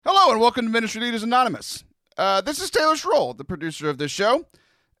welcome to Ministry Leaders Anonymous. This is Taylor Schroll, the producer of this show,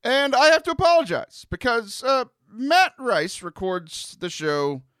 and I have to apologize because Matt Rice records the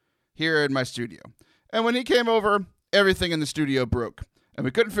show here in my studio. And when he came over, everything in the studio broke, and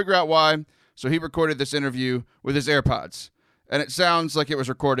we couldn't figure out why, so he recorded this interview with his AirPods, and it sounds like it was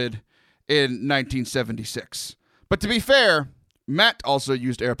recorded in 1976. But to be fair, Matt also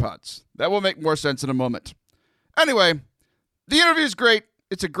used AirPods. That will make more sense in a moment. Anyway, the interview is great.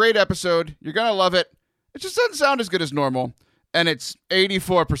 It's a great episode. You're going to love it. It just doesn't sound as good as normal, and it's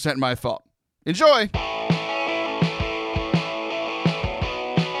 84% my fault. Enjoy!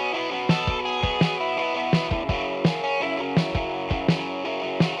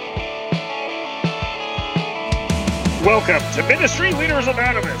 Welcome to Ministry Leaders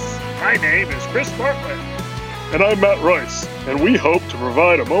Anonymous. My name is Chris Bartlett. And I'm Matt Rice, and we hope to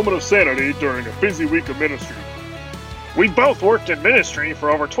provide a moment of sanity during a busy week of ministry. We both worked in ministry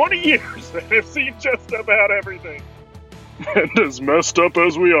for over 20 years and have seen just about everything. And as messed up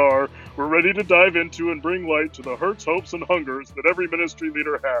as we are, we're ready to dive into and bring light to the hurts, hopes, and hungers that every ministry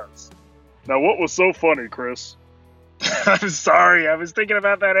leader has. Now, what was so funny, Chris? I'm sorry, I was thinking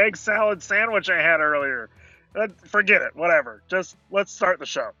about that egg salad sandwich I had earlier. Forget it, whatever. Just let's start the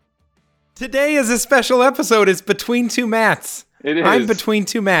show. Today is a special episode. It's Between Two Matts. It is. I'm Between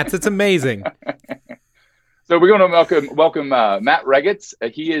Two Matts. It's amazing. So we're going to welcome Matt Regetz.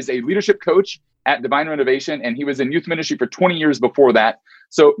 He is a leadership coach at Divine Renovation, and he was in youth ministry for 20 years before that.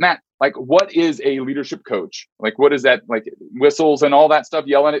 So Matt, what is a leadership coach? What is that? Whistles and all that stuff,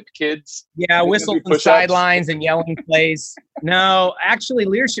 yelling at kids? Yeah, whistles and sidelines and yelling plays. No, actually,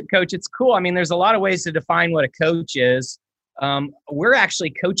 leadership coach, it's cool. I mean, there's a lot of ways to define what a coach is. We're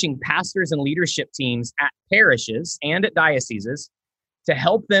actually coaching pastors and leadership teams at parishes and at dioceses to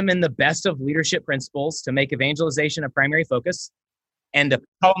help them in the best of leadership principles, to make evangelization a primary focus, and to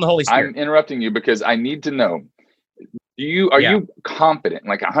call on the Holy Spirit. I'm interrupting you because I need to know, are you confident,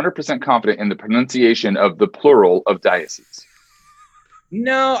 100% confident in the pronunciation of the plural of diocese?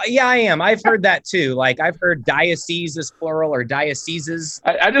 No, yeah, I am. I've heard that too. I've heard diocese is plural or dioceses.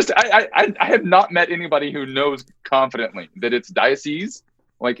 I have not met anybody who knows confidently that it's diocese,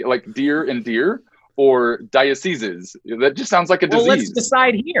 like deer and deer, or dioceses. That just sounds like a disease. Well, let's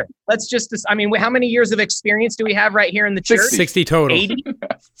decide here. How many years of experience do we have right here in the church? 60 total. 80?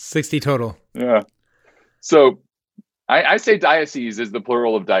 60 total. Yeah. So I say diocese is the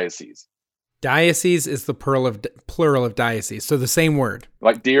plural of diocese. Diocese is the plural of diocese. So the same word.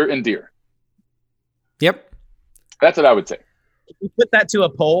 Like deer and deer. Yep. That's what I would say. Can we put that to a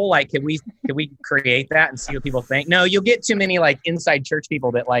poll? Can we create that and see what people think? No, you'll get too many inside church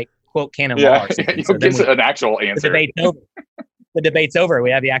people that quote canon law. You'll get an actual answer. The debate's over.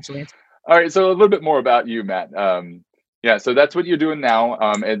 We have the actual answer. All right. So a little bit more about you, Matt. So that's what you're doing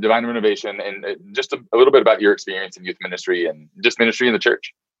now at Divine Renovation, and just a little bit about your experience in youth ministry and just ministry in the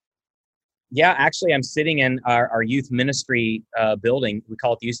church. Yeah, actually, I'm sitting in our youth ministry building. We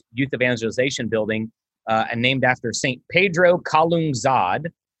call it the Youth Evangelization Building, and named after Saint Pedro Calungsod,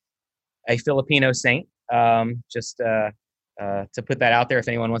 a Filipino saint. To put that out there, if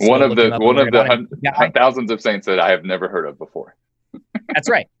anyone wants to one of the thousands of saints that I have never heard of before. That's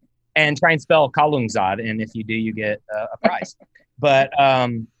right. And try and spell Calungsod, and if you do, you get a prize. But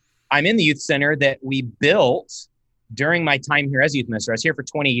I'm in the youth center that we built during my time here as youth minister. I was here for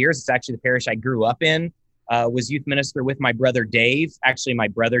 20 years. It's actually the parish I grew up in. Was youth minister with my brother Dave. Actually, my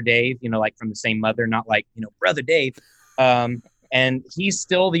brother Dave, from the same mother, not brother Dave. And he's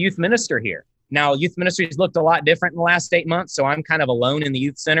still the youth minister here. Now, youth ministry has looked a lot different in the last 8 months, so I'm kind of alone in the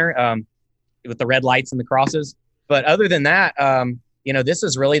youth center with the red lights and the crosses. But other than that, this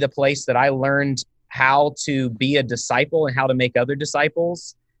is really the place that I learned how to be a disciple and how to make other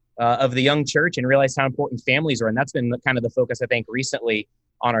disciples of the young church, and realized how important families are. And that's been kind of the focus, I think, recently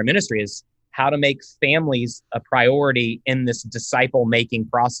on our ministry, is how to make families a priority in this disciple-making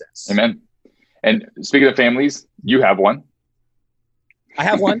process. Amen. And speaking of families, you have one. I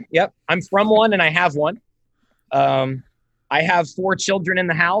have one. Yep. I'm from one and I have one. I have 4 children in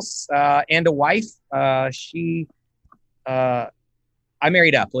the house and a wife. I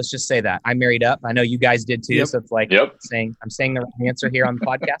married up. Let's just say that. I married up. I know you guys did too. Yep. So it's I'm saying the right answer here on the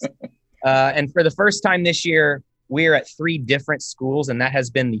podcast. And for the first time this year, we're at 3 different schools, and that has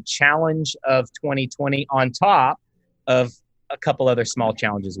been the challenge of 2020 on top of a couple other small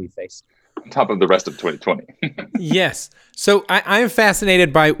challenges we faced. On top of the rest of 2020. Yes. So I am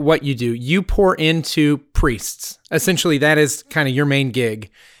fascinated by what you do. You pour into priests. Essentially, that is kind of your main gig.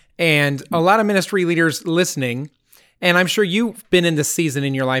 And a lot of ministry leaders listening, and I'm sure you've been in this season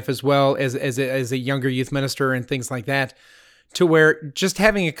in your life as well as a younger youth minister and things like that. to where just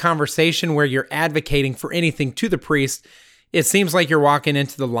having a conversation where you're advocating for anything to the priest, it seems like you're walking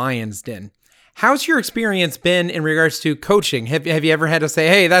into the lion's den. How's your experience been in regards to coaching? Have you ever had to say,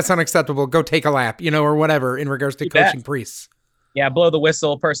 hey, that's unacceptable, go take a lap, or whatever in regards to coaching priests? Yeah, blow the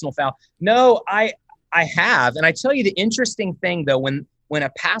whistle, personal foul. No, I have. And I tell you the interesting thing, though, when a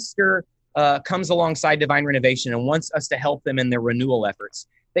pastor comes alongside Divine Renovation and wants us to help them in their renewal efforts,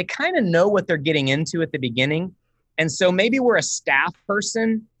 they kind of know what they're getting into at the beginning. And so maybe we're a staff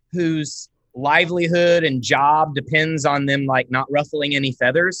person whose livelihood and job depends on them like not ruffling any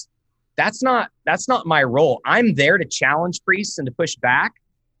feathers. That's not my role. I'm there to challenge priests and to push back.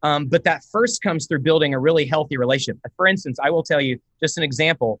 But that first comes through building a really healthy relationship. For instance, I will tell you just an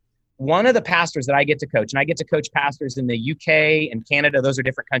example. One of the pastors that I get to coach, and I get to coach pastors in the UK and Canada, those are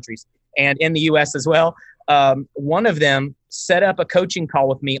different countries, and in the US as well. One of them set up a coaching call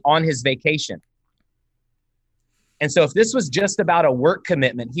with me on his vacation. And so if this was just about a work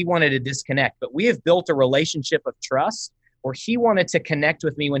commitment, he wanted to disconnect. But we have built a relationship of trust where he wanted to connect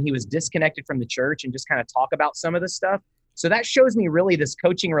with me when he was disconnected from the church and just kind of talk about some of this stuff. So that shows me really this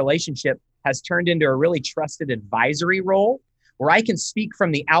coaching relationship has turned into a really trusted advisory role where I can speak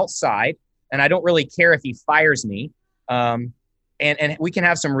from the outside and I don't really care if he fires me. And we can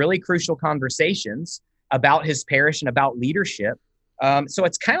have some really crucial conversations about his parish and about leadership. So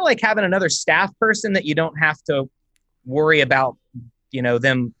it's kind of like having another staff person that you don't have to worry about,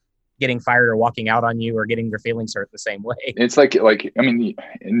 them getting fired or walking out on you or getting their feelings hurt the same way. It's like, I mean,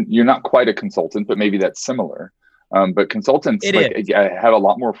 you're not quite a consultant, but maybe that's similar. But consultants have a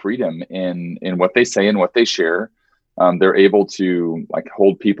lot more freedom in what they say and what they share. They're able to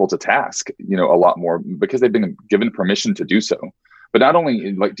hold people to task, a lot more because they've been given permission to do so. But not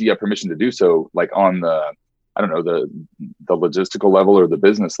only do you have permission to do so, on the logistical level or the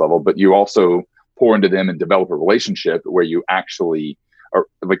business level, but you also pour into them and develop a relationship where you actually are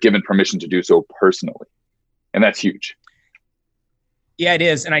given permission to do so personally. And that's huge. Yeah, it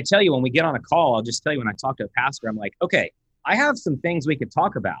is. And I tell you, when we get on a call, I'll just tell you, when I talk to a pastor, I'm like, okay, I have some things we could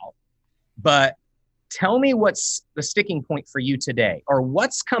talk about, but tell me what's the sticking point for you today, or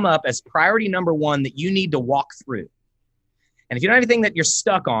what's come up as priority number one that you need to walk through. And if you don't have anything that you're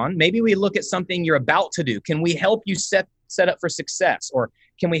stuck on, maybe we look at something you're about to do. Can we help you set up for success? Or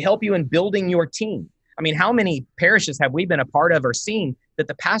can we help you in building your team? I mean, how many parishes have we been a part of or seen that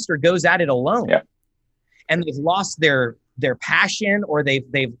the pastor goes at it alone? Yeah. And they've lost their passion, or they've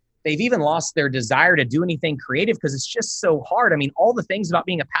even lost their desire to do anything creative because it's just so hard. I mean, all the things about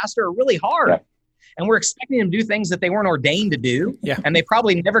being a pastor are really hard. Yeah. And we're expecting them to do things that they weren't ordained to do. Yeah. And they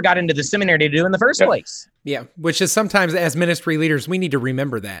probably never got into the seminary to do in the first place. Yeah. Which is sometimes, as ministry leaders, we need to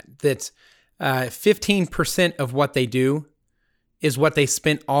remember that 15% of what they do is what they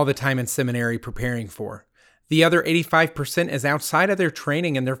spent all the time in seminary preparing for. The other 85% is outside of their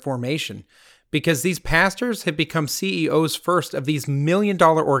training and their formation, because these pastors have become CEOs first of these $1 million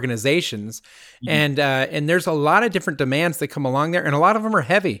organizations. Mm-hmm. And there's a lot of different demands that come along there, and a lot of them are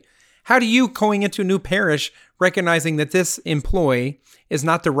heavy. How do you, going into a new parish, recognizing that this employee is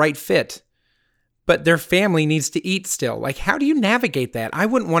not the right fit, but their family needs to eat still? How do you navigate that? I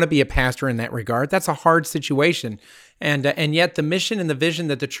wouldn't want to be a pastor in that regard. That's a hard situation. And yet the mission and the vision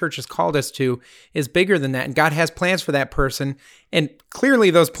that the church has called us to is bigger than that. And God has plans for that person. And clearly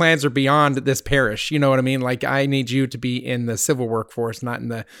those plans are beyond this parish. You know what I mean? I need you to be in the civil workforce, not in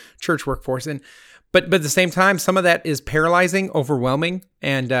the church workforce. But at the same time, some of that is paralyzing, overwhelming.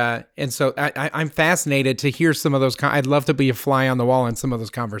 And so I'm fascinated to hear some of those. I'd love to be a fly on the wall in some of those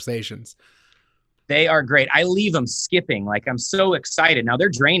conversations. They are great. I leave them skipping. I'm so excited. Now they're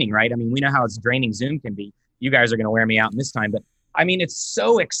draining, right? I mean, we know how it's draining Zoom can be. You guys are going to wear me out in this time, but I mean, it's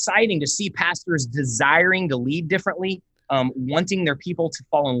so exciting to see pastors desiring to lead differently, wanting their people to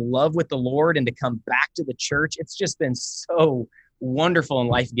fall in love with the Lord and to come back to the church. It's just been so wonderful and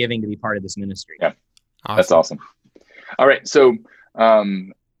life-giving to be part of this ministry. Yeah, awesome. That's awesome. All right. So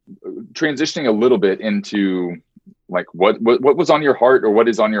transitioning a little bit into what was on your heart, or what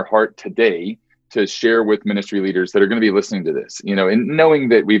is on your heart today to share with ministry leaders that are going to be listening to this, and knowing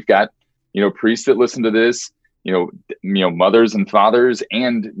that we've got, priests that listen to this, mothers and fathers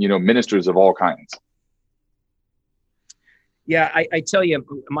and, ministers of all kinds. Yeah, I tell you,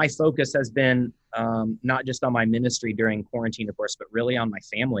 my focus has been not just on my ministry during quarantine, of course, but really on my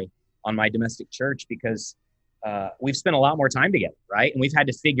family, on my domestic church, because we've spent a lot more time together, right? And we've had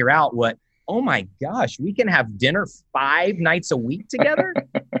to figure out oh my gosh, we can have dinner 5 nights a week together.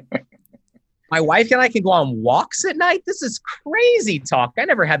 My wife and I can go on walks at night. This is crazy talk. I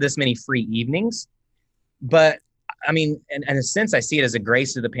never had this many free evenings, but I mean, in a sense, I see it as a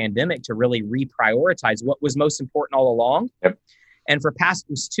grace of the pandemic to really reprioritize what was most important all along. Yep. And for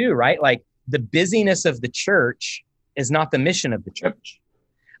pastors too, right? Like the busyness of the church is not the mission of the church.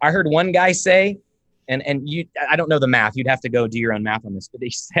 Yep. I heard one guy say, and I don't know the math, you'd have to go do your own math on this, but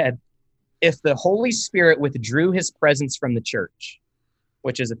he said, if the Holy Spirit withdrew his presence from the church,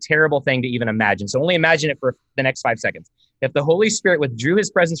 which is a terrible thing to even imagine. So only imagine it for the next 5 seconds. If the Holy Spirit withdrew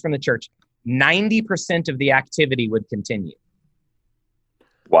his presence from the church, 90% of the activity would continue.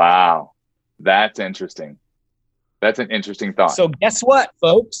 Wow. That's interesting. That's an interesting thought. So guess what,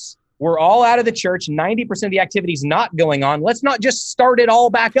 folks? We're all out of the church. 90% of the activity is not going on. Let's not just start it all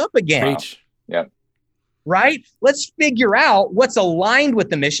back up again. Yeah. Right? Let's figure out what's aligned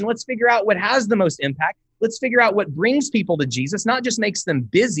with the mission. Let's figure out what has the most impact. Let's figure out what brings people to Jesus, not just makes them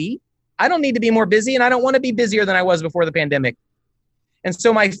busy. I don't need to be more busy, and I don't want to be busier than I was before the pandemic. And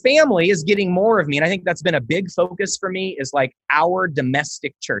so my family is getting more of me. And I think that's been a big focus for me, is like our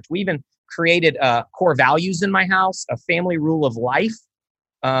domestic church. We even created core values in my house, a family rule of life.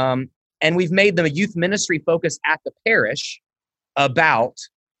 And we've made the youth ministry focus at the parish about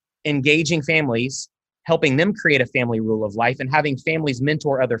engaging families, helping them create a family rule of life, and having families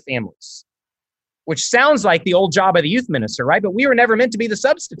mentor other families, which sounds like the old job of the youth minister, right? But we were never meant to be the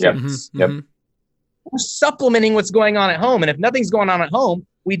substitutes. Yep. Mm-hmm. We're supplementing what's going on at home. And if nothing's going on at home,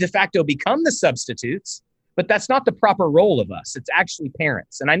 we de facto become the substitutes, but that's not the proper role of us. It's actually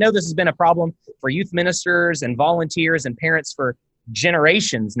parents. And I know this has been a problem for youth ministers and volunteers and parents for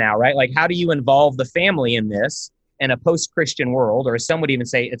generations now, right? Like, how do you involve the family in this in a post-Christian world? Or as some would even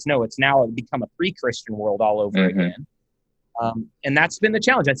say, it's now become a pre-Christian world all over again. And that's been the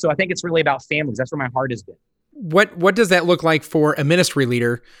challenge. And so I think it's really about families. That's where my heart has been. What does that look like for a ministry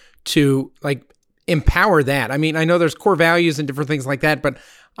leader to like empower that? I mean, I know there's core values and different things like that, but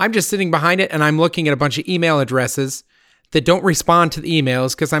I'm just sitting behind it and I'm looking at a bunch of email addresses that don't respond to the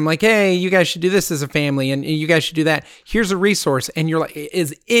emails because I'm like, hey, you guys should do this as a family and you guys should do that. Here's a resource. And you're like,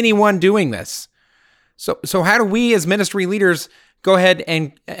 is anyone doing this? So how do we as ministry leaders go ahead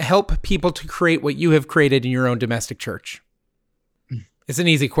and help people to create what you have created in your own domestic church? It's an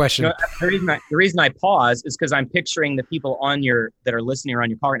easy question. The reason I pause is because I'm picturing the people that are listening or on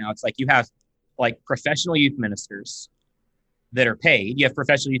your call right now. It's like you have like professional youth ministers that are paid. You have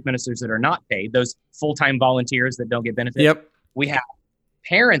professional youth ministers that are not paid, those full-time volunteers that don't get benefits. Yep. We have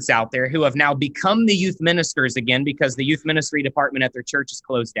parents out there who have now become the youth ministers again because the youth ministry department at their church is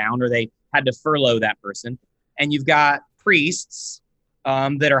closed down or they had to furlough that person. And you've got priests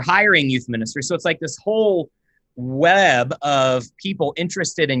that are hiring youth ministers. So it's like this whole web of people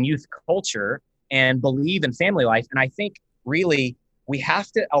interested in youth culture and believe in family life. And I think really we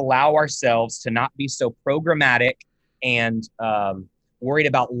have to allow ourselves to not be so programmatic and worried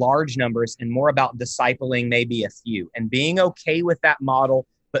about large numbers and more about discipling maybe a few and being okay with that model,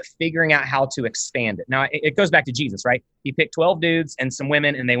 but figuring out how to expand it. Now, it goes back to Jesus, right? He picked 12 dudes and some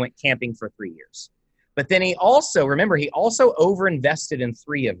women and they went camping for 3 years. But then he also overinvested in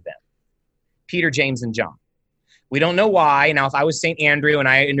 3 of them, Peter, James, and John. We don't know why. Now, if I was St. Andrew and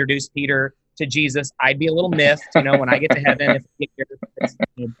I introduced Peter to Jesus, I'd be a little miffed, when I get to heaven, if I get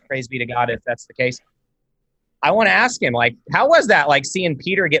here, praise be to God if that's the case. I want to ask him, like, how was that, like seeing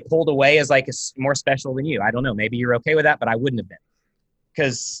Peter get pulled away as like more special than you? I don't know. Maybe you're okay with that, but I wouldn't have been,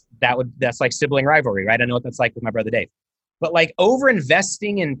 because that's like sibling rivalry, right? I know what that's like with my brother Dave. But like over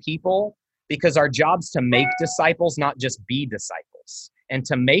investing in people, because our job's to make disciples, not just be disciples. And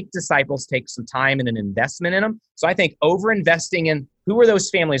to make disciples takes some time and an investment in them. So I think over investing in who are those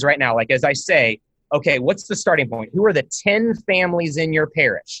families right now? Like, as I say, okay, what's the starting point? Who are the 10 families in your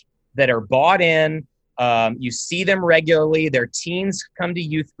parish that are bought in? You see them regularly. Their teens come to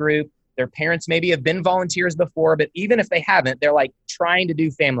youth group. Their parents maybe have been volunteers before, but even if they haven't, they're like trying to do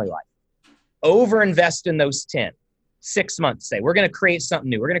family life. Over invest in those 10. 6 months, say, we're going to create something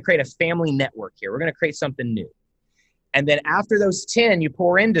new. We're going to create a family network here. We're going to create something new. And then after those 10, you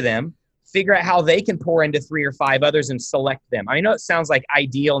pour into them, figure out how they can pour into 3 or 5 others and select them. I know it sounds like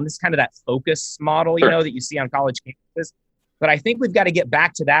ideal, and this is kind of that focus model, that you see on college campuses. But I think we've got to get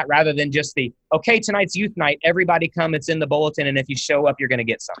back to that rather than just okay, tonight's youth night, everybody come, it's in the bulletin, and if you show up, you're going to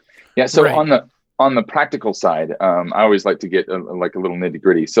get something. Yeah, so right. on the practical side, I always like to get a little nitty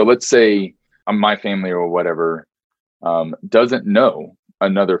gritty. So let's say my family or whatever doesn't know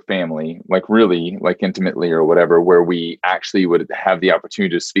another family, like really, like intimately or whatever, where we actually would have the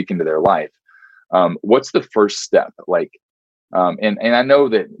opportunity to speak into their life. What's the first step? And I know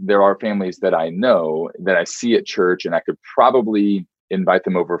that there are families that I know that I see at church, and I could probably invite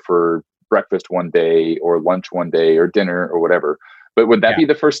them over for breakfast one day or lunch one day or dinner or whatever. But would that be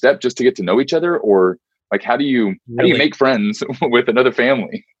the first step, just to get to know each other? Or Like, how do you Really? make friends with another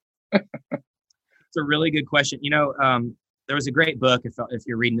family? It's a really good question. There was a great book, if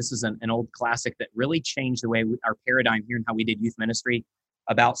you're reading, this is an old classic that really changed the way our paradigm here and how we did youth ministry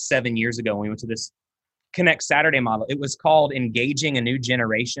about 7 years ago when we went to this Connect Saturday model. It was called Engaging a New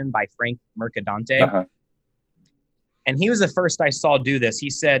Generation by Frank Mercadante. Uh-huh. And he was the first I saw do this. He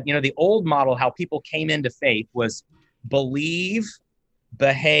said, the old model, how people came into faith was believe,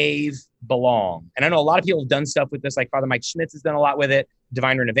 behave, belong. And I know a lot of people have done stuff with this, like Father Mike Schmitz has done a lot with it.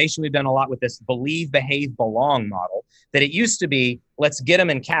 Divine Renovation, we've done a lot with this believe, behave, belong model. That it used to be, let's get them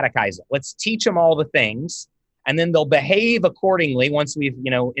and catechize them. Let's teach them all the things, and then they'll behave accordingly once we've,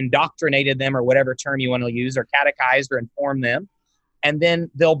 indoctrinated them, or whatever term you want to use, or catechized or informed them. And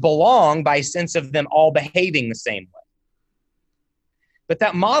then they'll belong by sense of them all behaving the same way. But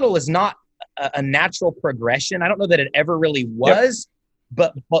that model is not a natural progression. I don't know that it ever really was,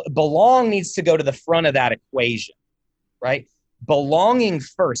 but belong needs to go to the front of that equation, right? Belonging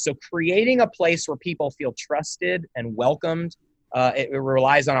first. So creating a place where people feel trusted and welcomed. It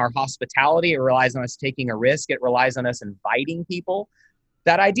relies on our hospitality. It relies on us taking a risk. It relies on us inviting people.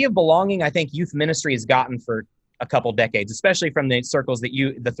 That idea of belonging, I think youth ministry has gotten for a couple decades, especially from the circles that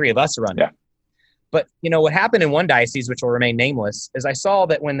the three of us are running. Yeah. But, what happened in one diocese, which will remain nameless, is I saw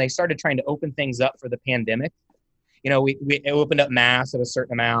that when they started trying to open things up for the pandemic, we opened up Mass at a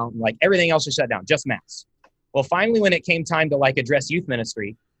certain amount, like everything else was shut down, just Mass. Well, finally, when it came time to address youth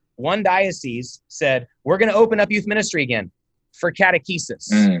ministry, one diocese said, we're going to open up youth ministry again for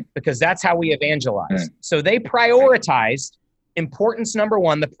catechesis, because that's how we evangelize. So they prioritized importance number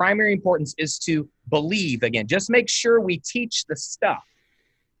one. The primary importance is to believe again. Just make sure we teach the stuff.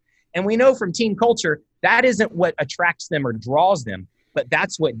 And we know from teen culture, that isn't what attracts them or draws them, but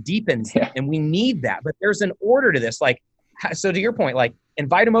that's what deepens them. And we need that. But there's an order to this. So to your point,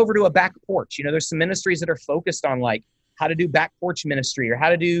 invite them over to a back porch. There's some ministries that are focused on how to do back porch ministry, or how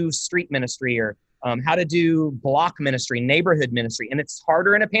to do street ministry, or how to do block ministry, neighborhood ministry. And it's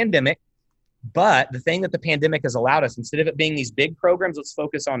harder in a pandemic. But the thing that the pandemic has allowed us, instead of it being these big programs, let's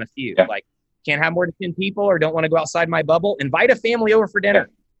focus on a few. Yeah. Can't have more than 10 people, or don't want to go outside my bubble. Invite a family over for dinner.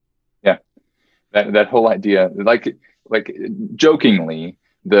 Yeah. That whole idea, jokingly,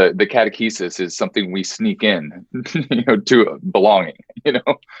 the catechesis is something we sneak in, to belonging,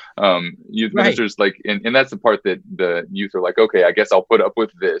 youth ministers, and that's the part that the youth are okay, I guess I'll put up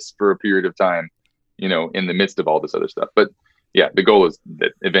with this for a period of time, in the midst of all this other stuff. But yeah, the goal is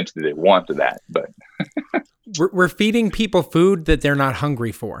that eventually they want to that, but we're feeding people food that they're not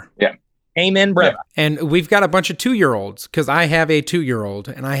hungry for. Yeah. Amen, brother. Yeah. And we've got a bunch of 2-year-olds, because I have a 2-year-old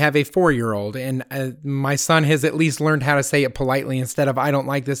and I have a 4-year-old, and my son has at least learned how to say it politely. Instead of "I don't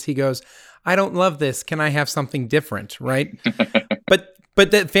like this," he goes, "I don't love this. Can I have something different?" Right?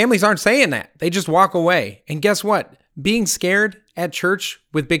 But the families aren't saying that. They just walk away. And guess what? Being scared at church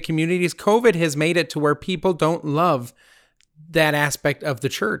with big communities, COVID has made it to where people don't love that aspect of the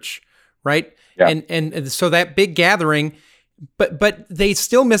church, right? Yeah. And so that big gathering. But they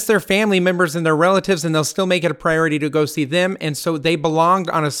still miss their family members and their relatives, and they'll still make it a priority to go see them. And so they belonged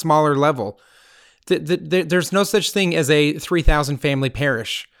on a smaller level. There's no such thing as a 3,000 family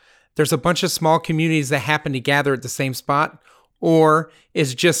parish. There's a bunch of small communities that happen to gather at the same spot, or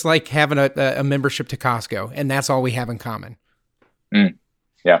it's just like having a membership to Costco, and that's all we have in common.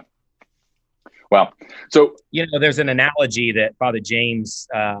 Yeah. Wow. So, there's an analogy that Father James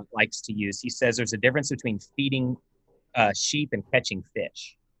likes to use. He says there's a difference between feeding sheep and catching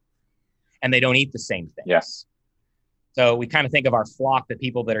fish, and they don't eat the same things. Yes. So we kind of think of our flock, the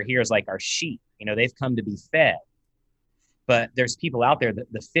people that are here, as like our sheep. They've come to be fed. But there's people out there,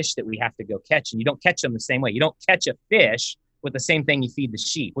 the fish that we have to go catch, and you don't catch them the same way. You don't catch a fish with the same thing you feed the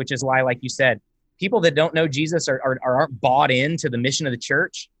sheep, which is why, like you said, people that don't know Jesus or aren't bought into the mission of the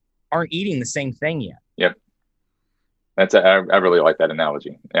church aren't eating the same thing yet. Yep. I really like that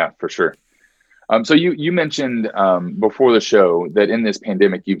analogy. Yeah, for sure. So you mentioned before the show that in this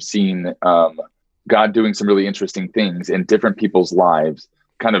pandemic, you've seen God doing some really interesting things in different people's lives,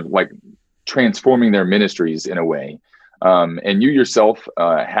 kind of transforming their ministries in a way. And you yourself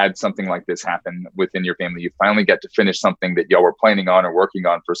had something like this happen within your family. You finally got to finish something that y'all were planning on or working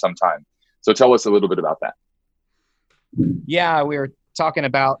on for some time. So tell us a little bit about that. Yeah, we were talking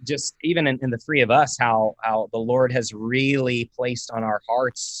about just even in the three of us, how the Lord has really placed on our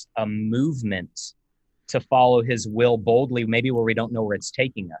hearts a movement to follow his will boldly, maybe where we don't know where it's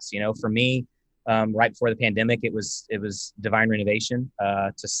taking us. For me, right before the pandemic, it was Divine Renovation,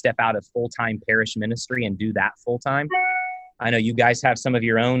 to step out of full-time parish ministry and do that full-time. I know you guys have some of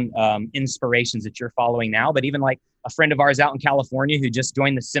your own inspirations that you're following now, but even a friend of ours out in California who just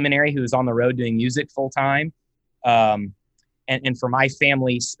joined the seminary, who's on the road doing music full time. And for my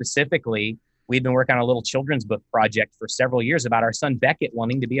family specifically, we've been working on a little children's book project for several years about our son Beckett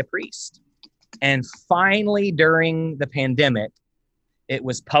wanting to be a priest. And finally, during the pandemic, it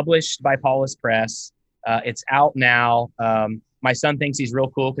was published by Paulus Press. It's out now. My son thinks he's real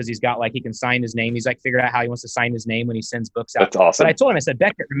cool because he's got he can sign his name. He's figured out how he wants to sign his name when he sends books out. That's awesome. But I told him, I said,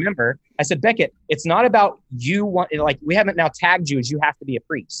 Beckett, remember, Beckett, it's not about we haven't now tagged you as you have to be a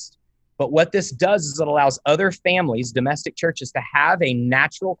priest. But what this does is it allows other families, domestic churches, to have a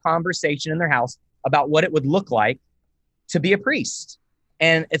natural conversation in their house about what it would look like to be a priest.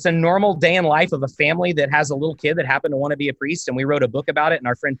 And it's a normal day in life of a family that has a little kid that happened to want to be a priest. And we wrote a book about it. And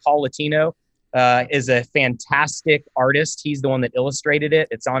our friend Paul Latino is a fantastic artist. He's the one that illustrated it.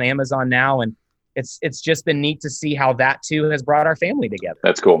 It's on Amazon now. And it's just been neat to see how that too has brought our family together.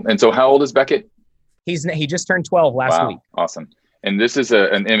 That's cool. And so how old is Beckett? He just turned 12 last week. Awesome. And this is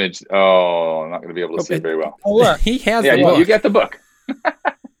an image. Oh, I'm not going to be able to see it very well. Oh, look. He has the book. You got the book.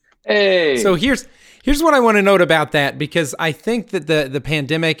 Hey. So here's what I want to note about that, because I think that the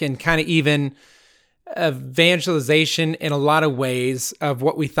pandemic and kind of even evangelization in a lot of ways of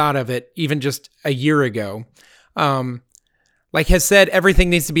what we thought of it, even just a year ago, has said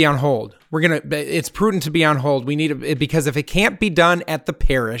everything needs to be on hold. It's prudent to be on hold. We need it because if it can't be done at the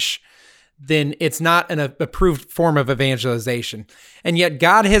parish, then it's not an approved form of evangelization. And yet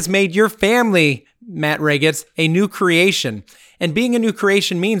God has made your family, Matt Regitz, a new creation. And being a new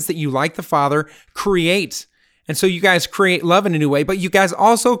creation means that you, like the Father, create. And so you guys create love in a new way, but you guys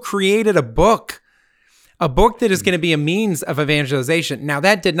also created a book that is going to be a means of evangelization. Now,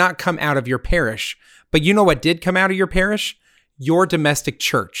 that did not come out of your parish, but you know what did come out of your parish? Your domestic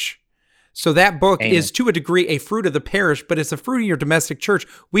church. So that book is, to a degree, a fruit of the parish, but it's a fruit of your domestic church.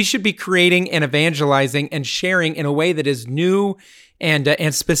 We should be creating and evangelizing and sharing in a way that is new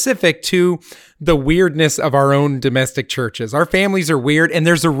and specific to the weirdness of our own domestic churches. Our families are weird, and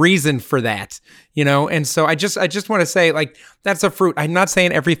there's a reason for that, And so I just want to say, that's a fruit. I'm not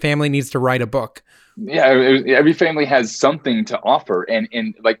saying every family needs to write a book. Yeah, every family has something to offer, and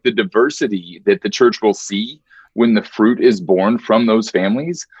the diversity that the church will see when the fruit is born from those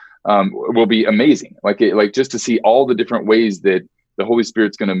families will be amazing. Just to see all the different ways that the Holy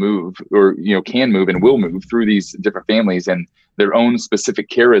Spirit's going to move, or can move and will move through these different families and their own specific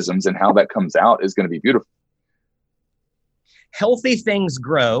charisms, and how that comes out is going to be beautiful. Healthy things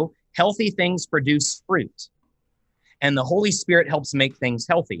grow. Healthy things produce fruit, and the Holy Spirit helps make things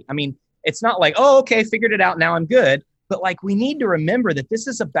healthy. I mean, it's not oh, okay, figured it out, now I'm good. But we need to remember that this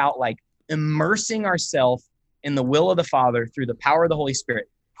is about immersing ourselves in the will of the Father through the power of the Holy Spirit.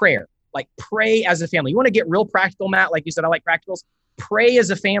 Prayer, pray as a family. You want to get real practical, Matt? Like you said, I like practicals. Pray as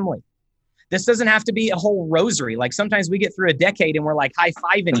a family. This doesn't have to be a whole rosary. Sometimes we get through a decade and we're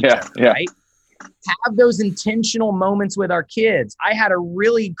high-fiving each other, right? Have those intentional moments with our kids. I had a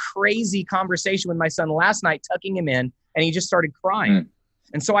really crazy conversation with my son last night, tucking him in, and he just started crying.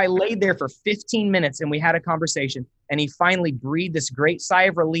 And so I laid there for 15 minutes and we had a conversation, and he finally breathed this great sigh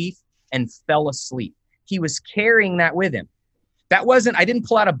of relief and fell asleep. He was carrying that with him. I didn't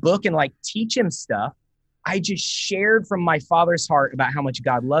pull out a book and teach him stuff. I just shared from my Father's heart about how much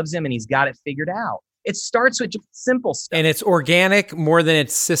God loves him and he's got it figured out. It starts with just simple stuff. And it's organic more than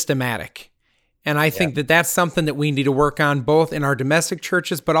it's systematic. And I think that that's something that we need to work on both in our domestic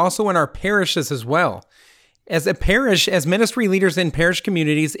churches, but also in our parishes as well. As a parish, as ministry leaders in parish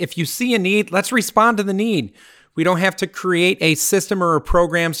communities, if you see a need, let's respond to the need. We don't have to create a system or a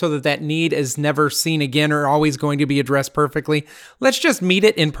program so that need is never seen again or always going to be addressed perfectly. Let's just meet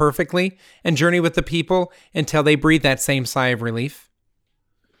it imperfectly and journey with the people until they breathe that same sigh of relief.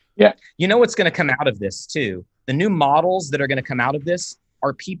 Yeah. You know what's going to come out of this too? The new models that are going to come out of this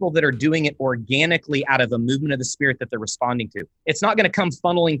are people that are doing it organically out of a movement of the Spirit that they're responding to. It's not going to come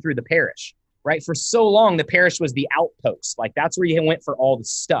funneling through the parish, right? For so long, the parish was the outpost. That's where you went for all the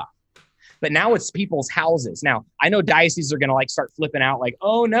stuff. But now it's people's houses. Now, I know dioceses are going to start flipping out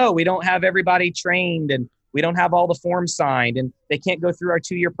oh no, we don't have everybody trained and we don't have all the forms signed and they can't go through our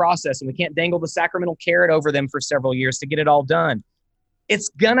 2-year process and we can't dangle the sacramental carrot over them for several years to get it all done. It's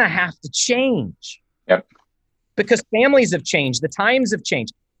going to have to change. Yep. Because families have changed. The times have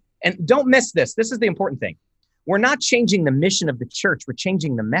changed. And don't miss this. This is the important thing. We're not changing the mission of the church. We're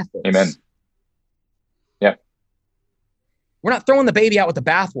changing the methods. Amen. Yeah. We're not throwing the baby out with the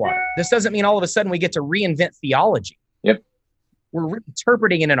bathwater. This doesn't mean all of a sudden we get to reinvent theology. Yep. We're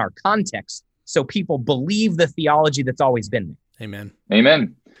reinterpreting it in our context so people believe the theology that's always been there. Amen.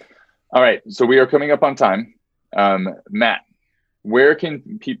 Amen. All right. So we are coming up on time. Matt, where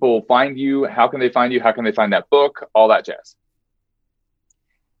can people find you? How can they find you? How can they find that book? All that jazz.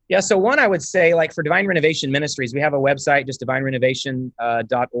 Yeah, so one, I would say, like for Divine Renovation Ministries, we have a website, just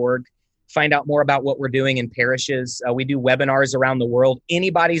divinerenovation.org. Find out more about what we're doing in parishes. We do webinars around the world.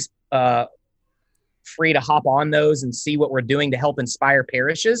 Anybody's free to hop on those and see what we're doing to help inspire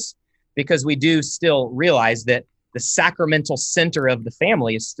parishes, because we do still realize that the sacramental center of the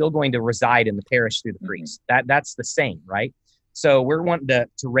family is still going to reside in the parish through the priest. That's the same, right? So we're wanting to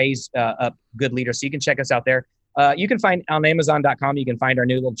raise up good leaders. So you can check us out there. You can find on Amazon.com, you can find our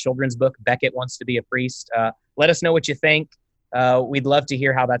new little children's book, Beckett Wants to Be a Priest. Let us know what you think. We'd love to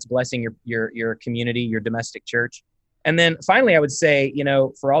hear how that's blessing your community, your domestic church. And then finally, I would say,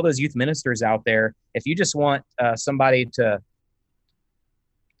 for all those youth ministers out there, if you just want somebody to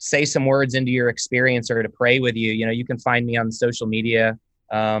say some words into your experience or to pray with you, you can find me on social media.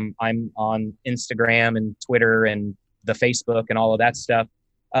 I'm on Instagram and Twitter and the Facebook and all of that stuff.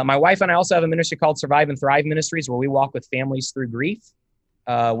 My wife and I also have a ministry called Survive and Thrive Ministries, where we walk with families through grief.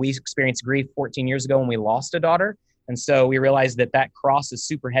 We experienced grief 14 years ago when we lost a daughter. And so we realized that cross is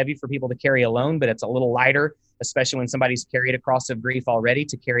super heavy for people to carry alone, but it's a little lighter, especially when somebody's carried a cross of grief already,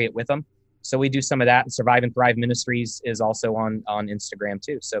 to carry it with them. So we do some of that. And Survive and Thrive Ministries is also on Instagram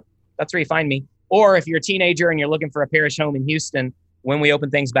too. So that's where you find me. Or if you're a teenager and you're looking for a parish home in Houston, when we open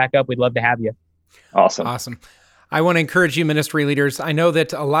things back up, we'd love to have you. Awesome. I want to encourage you, ministry leaders. I know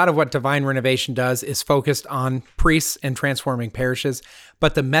that a lot of what Divine Renovation does is focused on priests and transforming parishes,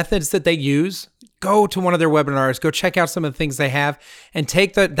 but the methods that they use, go to one of their webinars, go check out some of the things they have, and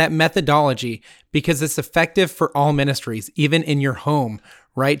take that methodology, because it's effective for all ministries, even in your home,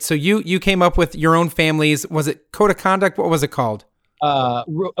 right? So you came up with your own families. Was it code of conduct? What was it called?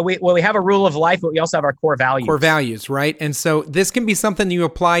 We have a rule of life, but we also have our core values. Core values, right? And so this can be something you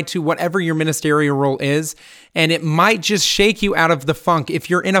apply to whatever your ministerial role is, and it might just shake you out of the funk. If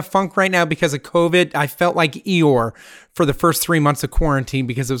you're in a funk right now because of COVID, I felt like Eeyore for the first 3 months of quarantine,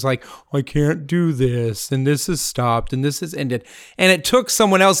 because it was like, I can't do this, and this has stopped, and this has ended. And it took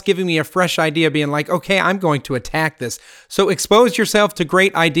someone else giving me a fresh idea, being like, okay, I'm going to attack this. So expose yourself to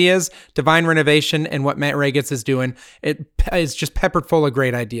great ideas. Divine Renovation and what Matt Raggetts is doing, it is just peppered full of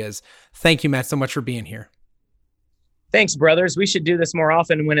great ideas. Thank you, Matt, so much for being here. Thanks, brothers. We should do this more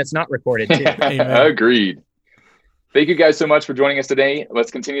often when it's not recorded, too. Agreed. Thank you guys so much for joining us today. Let's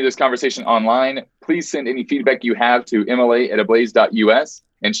continue this conversation online. Please send any feedback you have to mla@ablaze.us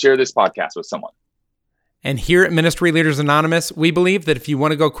and share this podcast with someone. And here at Ministry Leaders Anonymous, we believe that if you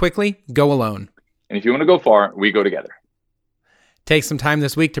want to go quickly, go alone. And if you want to go far, we go together. Take some time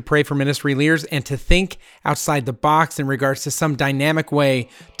this week to pray for ministry leaders and to think outside the box in regards to some dynamic way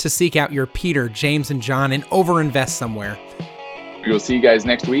to seek out your Peter, James, and John and overinvest somewhere. We will see you guys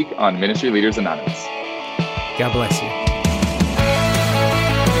next week on Ministry Leaders Anonymous. God bless you.